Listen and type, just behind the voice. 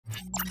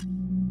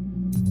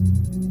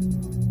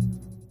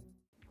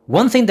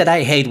One thing that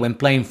I hate when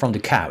playing from the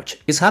couch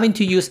is having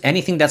to use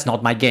anything that's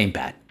not my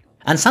gamepad.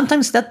 And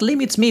sometimes that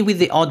limits me with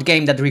the odd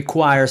game that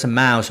requires a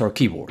mouse or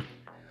keyboard.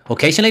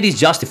 Occasionally it is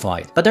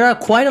justified, but there are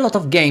quite a lot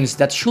of games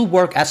that should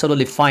work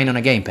absolutely fine on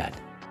a gamepad.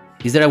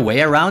 Is there a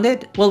way around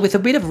it? Well, with a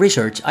bit of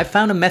research, I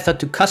found a method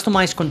to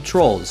customize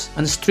controls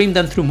and stream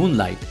them through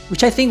Moonlight,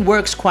 which I think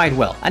works quite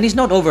well and is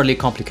not overly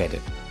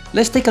complicated.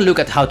 Let's take a look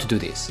at how to do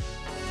this.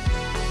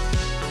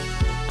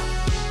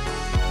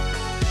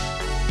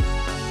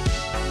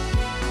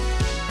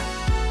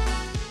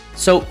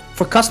 So,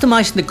 for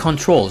customizing the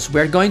controls,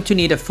 we are going to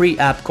need a free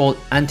app called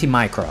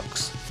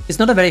AntimicroX. It's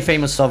not a very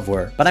famous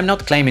software, but I'm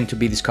not claiming to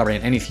be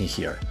discovering anything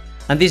here.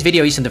 And this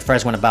video isn't the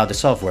first one about the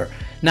software.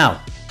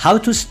 Now, how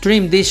to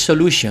stream this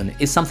solution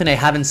is something I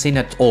haven't seen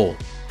at all,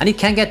 and it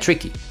can get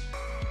tricky.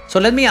 So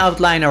let me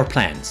outline our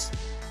plans.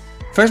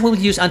 First, we will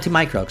use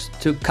AntimicroX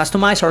to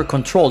customize our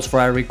controls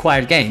for our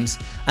required games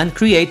and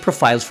create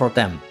profiles for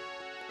them.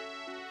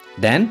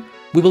 Then,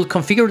 we will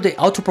configure the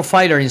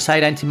AutoProfiler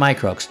inside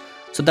AntimicroX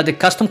so that the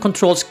custom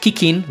controls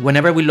kick in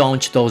whenever we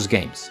launch those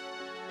games.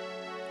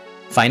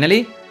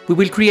 Finally, we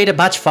will create a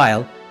batch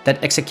file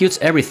that executes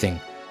everything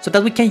so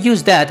that we can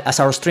use that as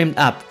our streamed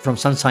app from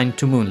Sunshine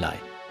to Moonlight.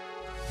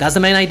 That's the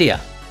main idea.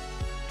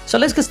 So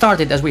let's get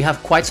started as we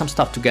have quite some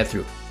stuff to get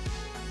through.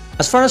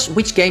 As far as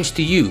which games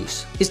to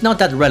use, it's not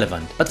that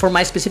relevant, but for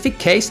my specific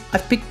case,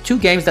 I've picked two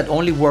games that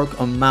only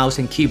work on mouse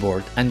and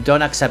keyboard and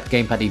don't accept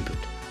gamepad input.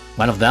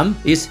 One of them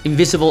is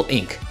Invisible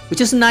Ink, which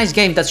is a nice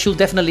game that should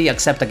definitely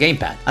accept a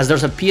gamepad, as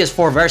there's a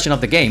PS4 version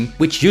of the game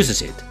which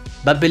uses it.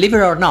 But believe it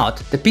or not,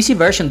 the PC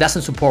version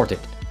doesn't support it.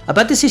 A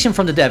bad decision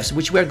from the devs,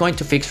 which we are going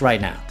to fix right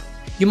now.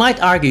 You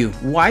might argue,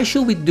 why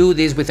should we do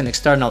this with an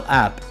external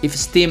app if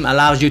Steam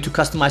allows you to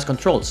customize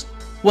controls?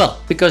 Well,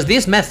 because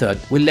this method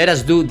will let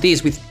us do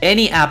this with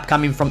any app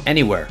coming from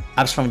anywhere,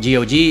 apps from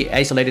GOG,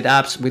 isolated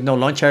apps with no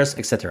launchers,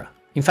 etc.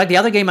 In fact, the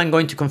other game I'm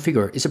going to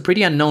configure is a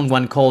pretty unknown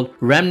one called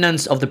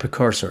Remnants of the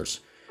Precursors,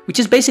 which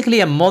is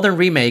basically a modern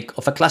remake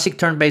of a classic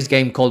turn-based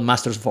game called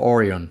Masters of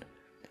Orion.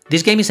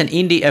 This game is an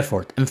indie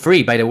effort, and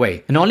free by the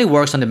way, and only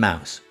works on the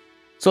mouse.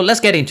 So let's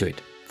get into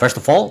it. First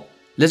of all,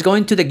 let's go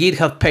into the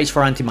GitHub page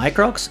for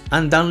AntimicroX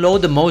and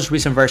download the most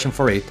recent version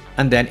for it,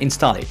 and then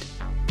install it.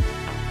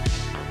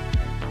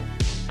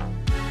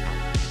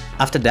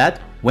 After that,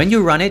 when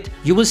you run it,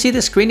 you will see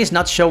the screen is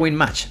not showing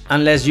much,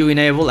 unless you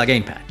enable a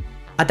gamepad.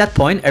 At that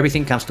point,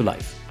 everything comes to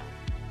life.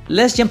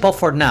 Let's jump off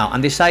for now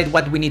and decide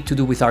what we need to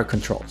do with our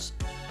controls.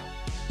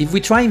 If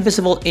we try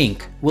Invisible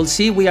Ink, we'll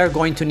see we are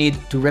going to need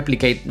to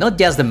replicate not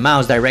just the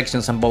mouse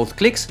directions on both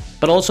clicks,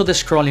 but also the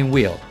scrolling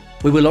wheel.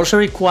 We will also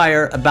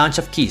require a bunch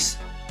of keys,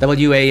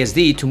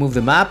 WASD to move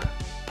the map,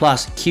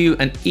 plus Q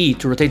and E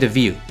to rotate the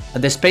view,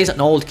 and the space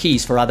and Alt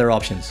keys for other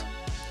options.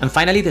 And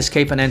finally the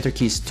Escape and Enter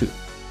keys too.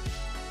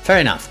 Fair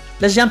enough,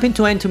 let's jump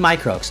into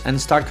AntimicroX and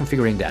start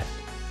configuring that.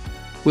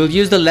 We'll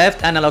use the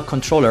left analog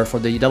controller for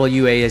the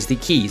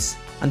WASD keys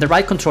and the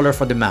right controller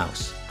for the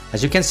mouse.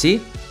 As you can see,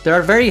 there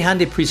are very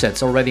handy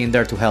presets already in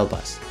there to help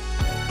us.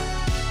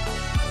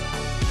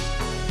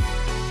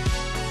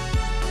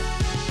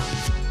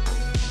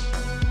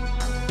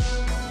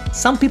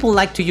 Some people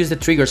like to use the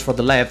triggers for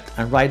the left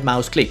and right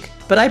mouse click,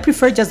 but I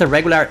prefer just the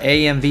regular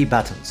A and V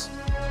buttons.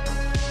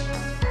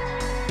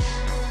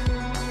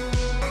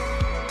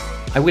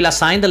 I will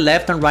assign the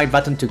left and right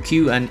button to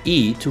Q and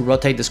E to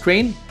rotate the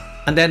screen,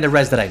 and then the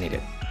rest that I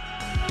needed.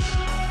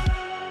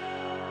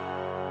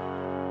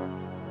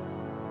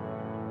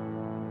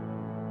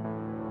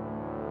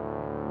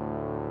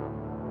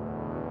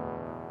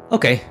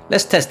 Okay,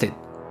 let's test it.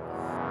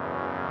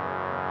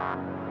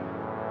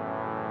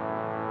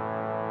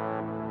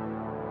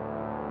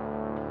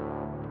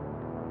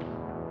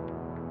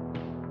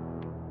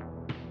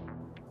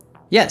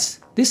 Yes,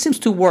 this seems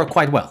to work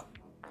quite well.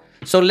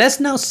 So let's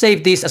now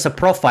save this as a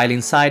profile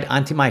inside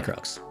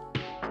AntimicroX.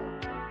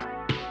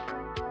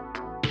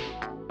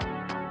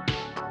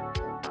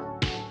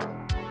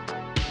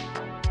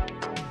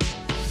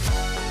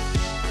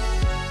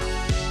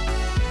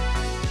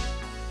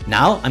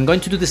 Now I'm going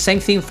to do the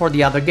same thing for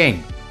the other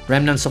game,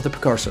 Remnants of the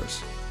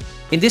Precursors.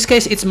 In this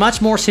case it's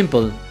much more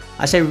simple,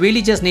 as I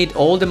really just need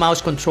all the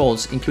mouse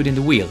controls including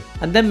the wheel,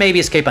 and then maybe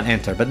Escape and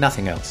Enter, but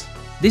nothing else.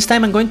 This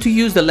time I'm going to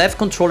use the left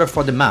controller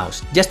for the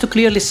mouse, just to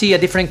clearly see a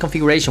different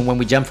configuration when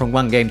we jump from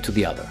one game to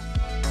the other.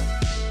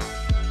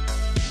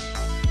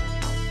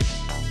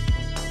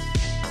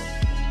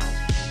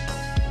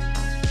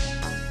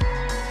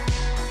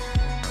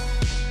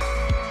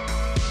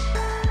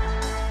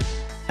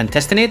 And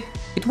testing it,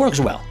 it works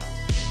well.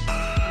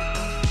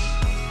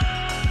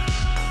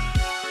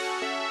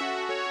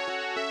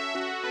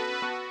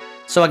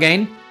 So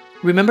again,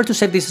 remember to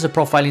save this as a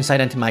profile inside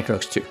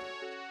AntimicroX too.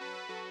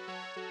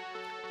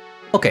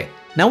 Okay,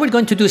 now we're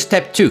going to do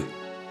step 2,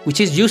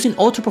 which is using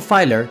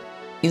AutoProfiler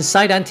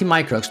inside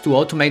AntimicroX to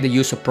automate the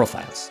use of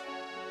profiles.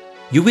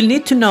 You will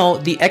need to know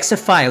the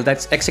exe file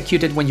that's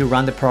executed when you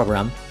run the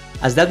program,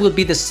 as that will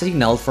be the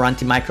signal for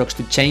AntimicroX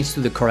to change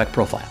to the correct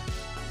profile.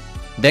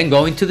 Then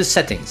go into the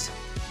settings.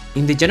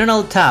 in the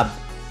General tab,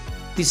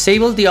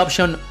 disable the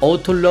option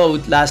Auto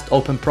Load Last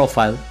Open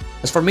Profile,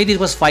 as for me this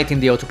was fighting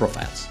the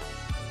AutoProfiles.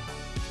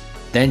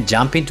 Then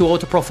jump into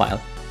AutoProfile,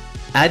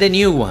 add a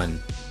new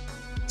one,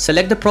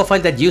 select the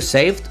profile that you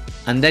saved,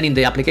 and then in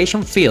the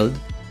application field,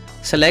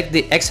 select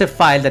the exe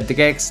file that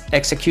gets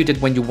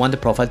executed when you want the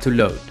profile to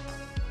load.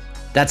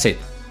 That's it.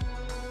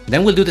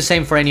 Then we'll do the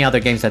same for any other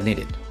games that need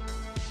it.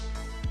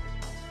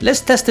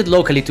 Let's test it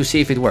locally to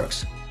see if it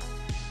works.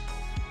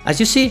 As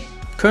you see,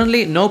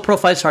 currently no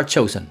profiles are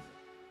chosen.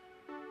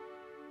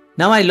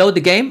 Now I load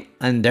the game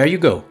and there you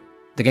go,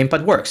 the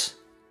gamepad works.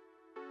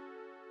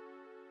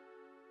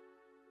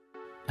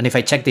 And if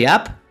I check the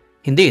app,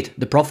 indeed,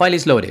 the profile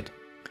is loaded.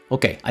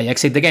 Okay, I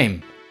exit the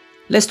game.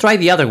 Let's try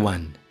the other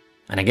one.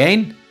 And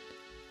again,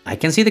 I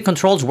can see the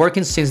controls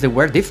working since they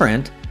were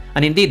different,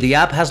 and indeed the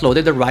app has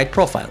loaded the right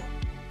profile.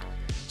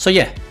 So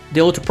yeah,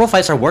 the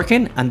AutoProfiles are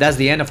working, and that's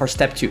the end of our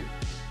step 2.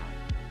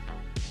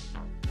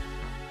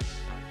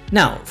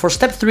 Now, for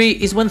step 3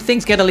 is when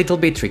things get a little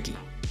bit tricky.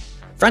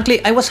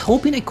 Frankly, I was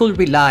hoping I could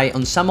rely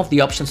on some of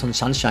the options on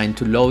Sunshine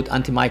to load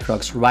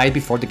AntimicroX right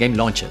before the game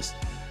launches.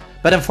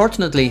 But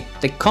unfortunately,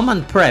 the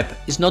command prep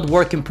is not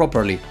working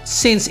properly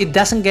since it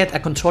doesn't get a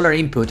controller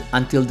input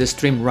until the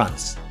stream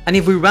runs. And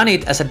if we run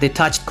it as a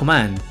detached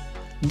command,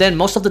 then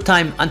most of the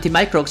time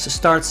AntimicroX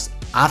starts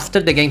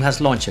after the game has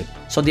launched,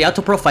 so the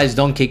AutoProfiles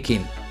don't kick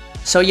in.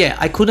 So yeah,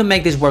 I couldn't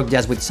make this work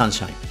just with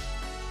Sunshine.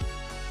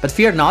 But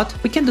fear not,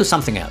 we can do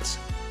something else.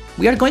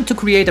 We are going to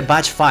create a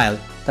batch file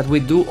that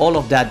will do all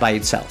of that by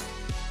itself.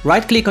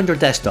 Right click on your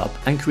desktop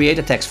and create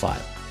a text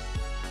file.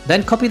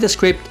 Then copy the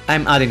script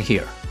I'm adding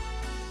here.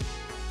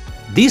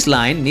 This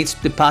line needs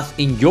the path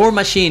in your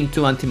machine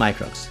to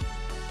AntimicroX.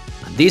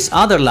 And this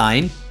other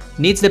line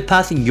needs the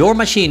path in your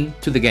machine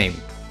to the game.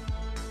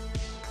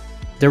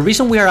 The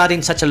reason we are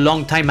adding such a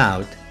long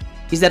timeout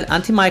is that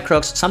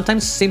AntimicroX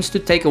sometimes seems to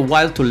take a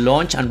while to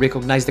launch and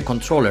recognize the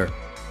controller,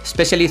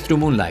 especially through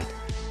Moonlight.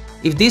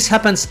 If this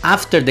happens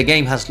after the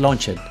game has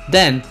launched,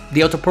 then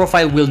the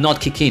AutoProfile will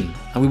not kick in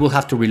and we will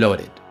have to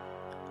reload it.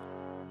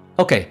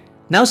 Okay,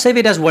 now save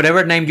it as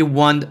whatever name you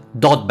want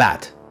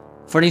 .bat.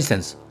 For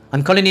instance,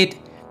 I'm calling it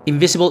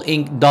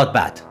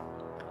invisible-ink.bat.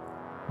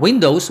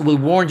 Windows will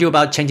warn you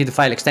about changing the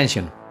file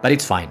extension, but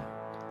it's fine.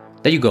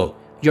 There you go,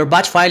 your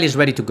batch file is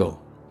ready to go.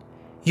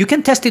 You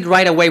can test it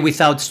right away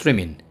without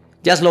streaming,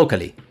 just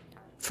locally.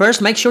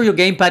 First, make sure your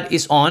gamepad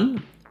is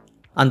on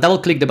and double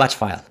click the batch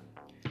file.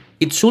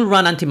 It should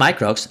run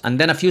AntimicroX and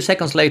then a few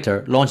seconds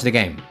later launch the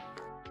game.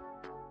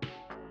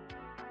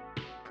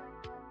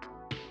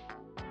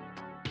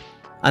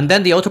 And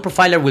then the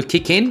AutoProfiler will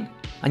kick in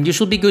and you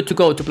should be good to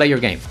go to play your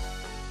game.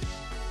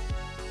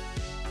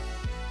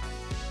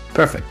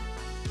 Perfect.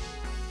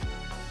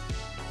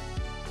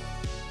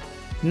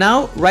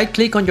 Now right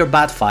click on your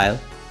bat file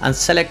and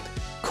select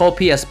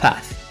Copy as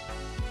Path.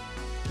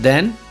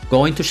 Then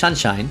go into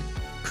Sunshine,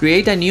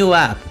 create a new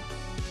app.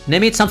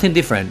 Name it something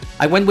different.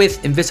 I went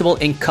with Invisible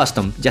Ink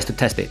Custom just to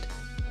test it.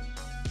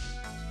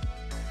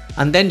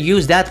 And then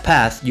use that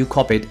path you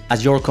copied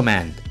as your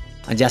command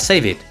and just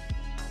save it.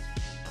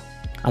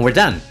 And we're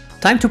done.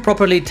 Time to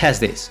properly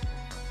test this.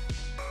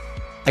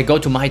 I go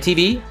to my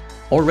TV,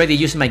 already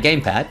using my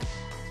gamepad,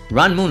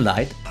 run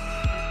Moonlight,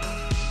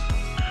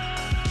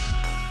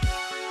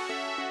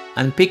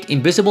 and pick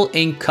Invisible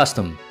Ink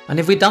Custom. And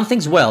if we've done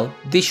things well,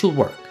 this should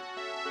work.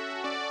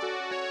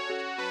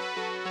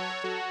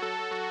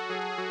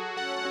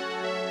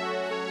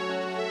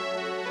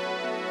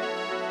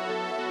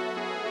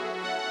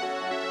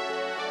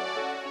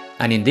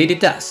 And indeed it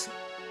does.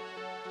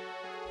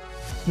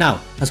 Now,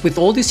 as with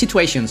all these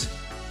situations,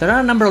 there are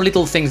a number of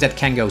little things that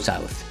can go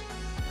south.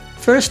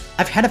 First,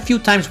 I've had a few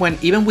times when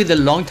even with the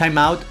long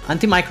timeout,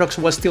 AntimicroX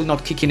was still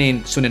not kicking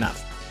in soon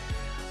enough.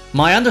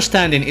 My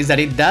understanding is that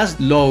it does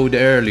load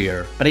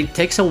earlier, but it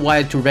takes a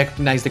while to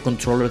recognize the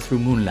controller through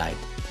Moonlight.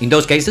 In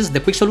those cases, the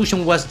quick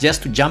solution was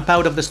just to jump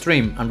out of the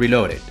stream and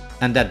reload it,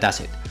 and that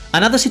does it.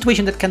 Another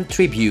situation that can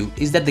trip you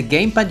is that the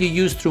gamepad you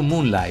use through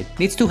Moonlight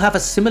needs to have a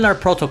similar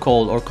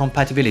protocol or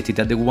compatibility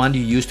that the one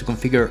you use to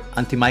configure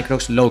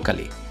AntimicroX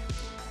locally.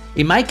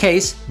 In my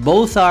case,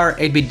 both are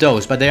 8-bit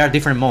DOS, but they are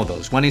different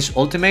models. One is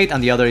Ultimate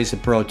and the other is a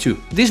Pro 2.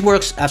 This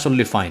works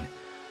absolutely fine.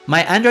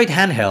 My Android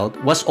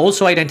handheld was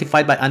also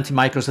identified by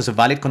AntimicroX as a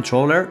valid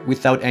controller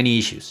without any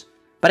issues.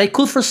 But I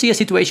could foresee a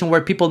situation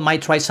where people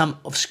might try some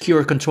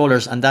obscure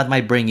controllers and that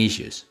might bring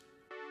issues.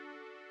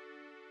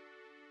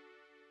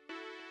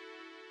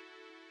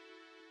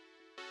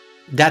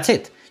 That's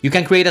it. You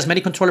can create as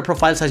many controller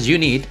profiles as you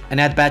need and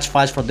add batch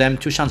files for them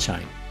to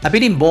Sunshine. A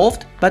bit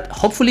involved, but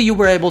hopefully you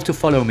were able to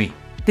follow me.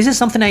 This is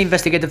something I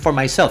investigated for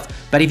myself,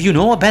 but if you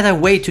know a better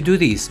way to do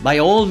this, by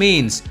all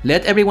means,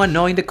 let everyone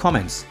know in the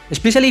comments.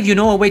 Especially if you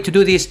know a way to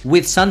do this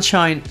with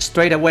Sunshine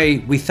straight away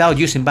without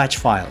using batch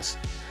files.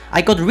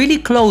 I got really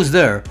close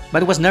there,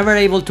 but was never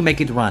able to make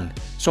it run,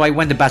 so I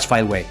went the batch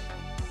file way.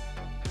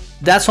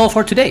 That's all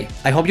for today.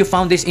 I hope you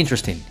found this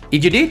interesting.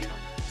 If you did,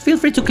 feel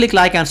free to click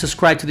like and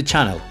subscribe to the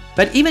channel.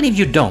 But even if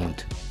you don't,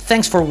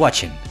 thanks for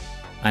watching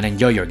and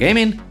enjoy your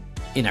gaming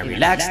in a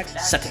relaxed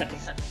setting.